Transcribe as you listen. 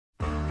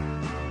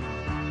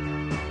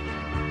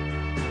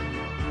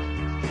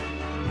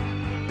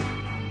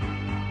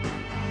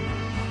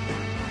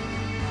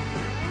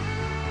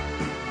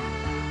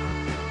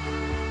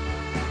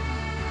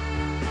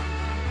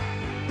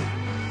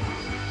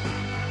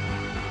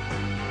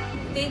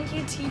Thank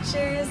you,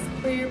 teachers,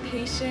 for your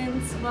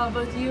patience while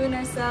both you and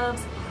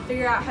ourselves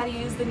figure out how to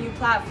use the new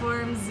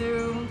platform,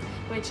 Zoom,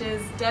 which is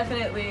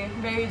definitely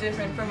very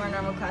different from our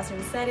normal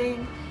classroom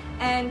setting.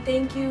 And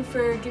thank you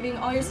for giving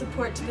all your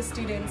support to the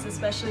students,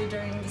 especially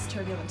during this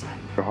turbulent time.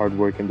 Your hard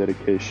work and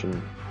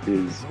dedication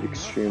is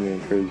extremely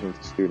encouraging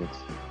to students.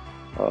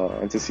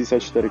 And to see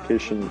such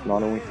dedication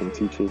not only from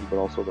teachers but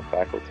also the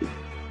faculty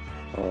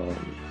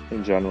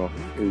in general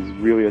is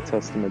really a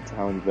testament to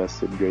how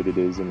invested Graded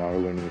is in our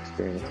learning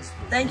experience.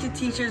 Thank you,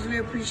 teachers. We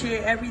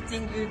appreciate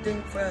everything you're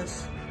doing for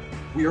us.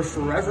 We are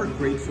forever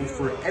grateful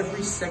for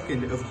every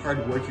second of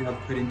hard work you have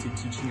put into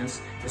teaching us,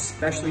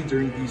 especially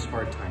during these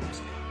hard times.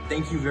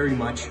 Thank you very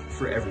much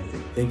for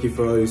everything. Thank you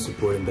for all your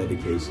support and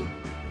dedication.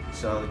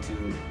 So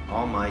to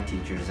all my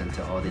teachers and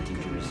to all the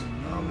teachers,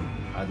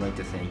 I'd like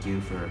to thank you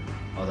for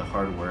all the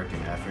hard work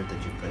and effort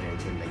that you put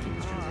into making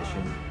this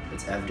transition.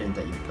 It's evident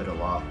that you've put a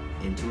lot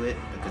into it,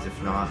 because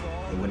if not,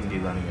 it wouldn't be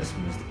running as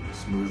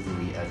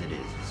smoothly as it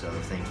is. So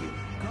thank you.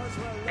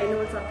 I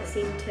know it's not the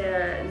same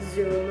to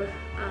Zoom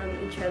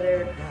each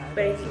other,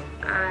 but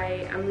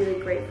I'm really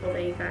grateful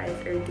that you guys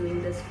are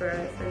doing this for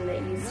us and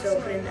that you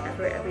still put in the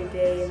effort every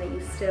day and that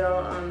you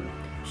still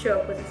show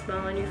up with a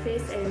smile on your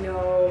face. I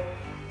know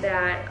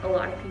that a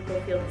lot of people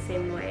feel the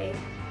same way.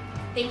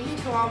 Thank you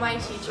to all my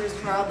teachers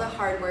for all the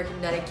hard work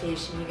and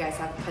dedication you guys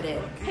have put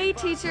in. Hey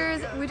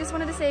teachers, we just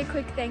wanted to say a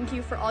quick thank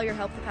you for all your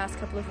help the past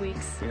couple of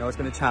weeks. We know it's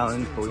been a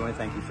challenge, but we want to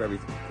thank you for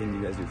everything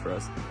you guys do for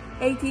us.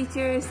 Hey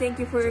teachers, thank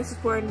you for your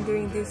support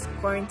during this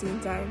quarantine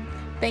time.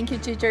 Thank you,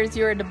 teachers,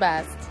 you are the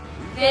best.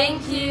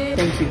 Thank you.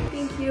 Thank you.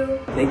 Thank you.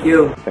 Thank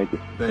you. Thank you.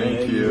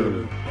 Thank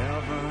you.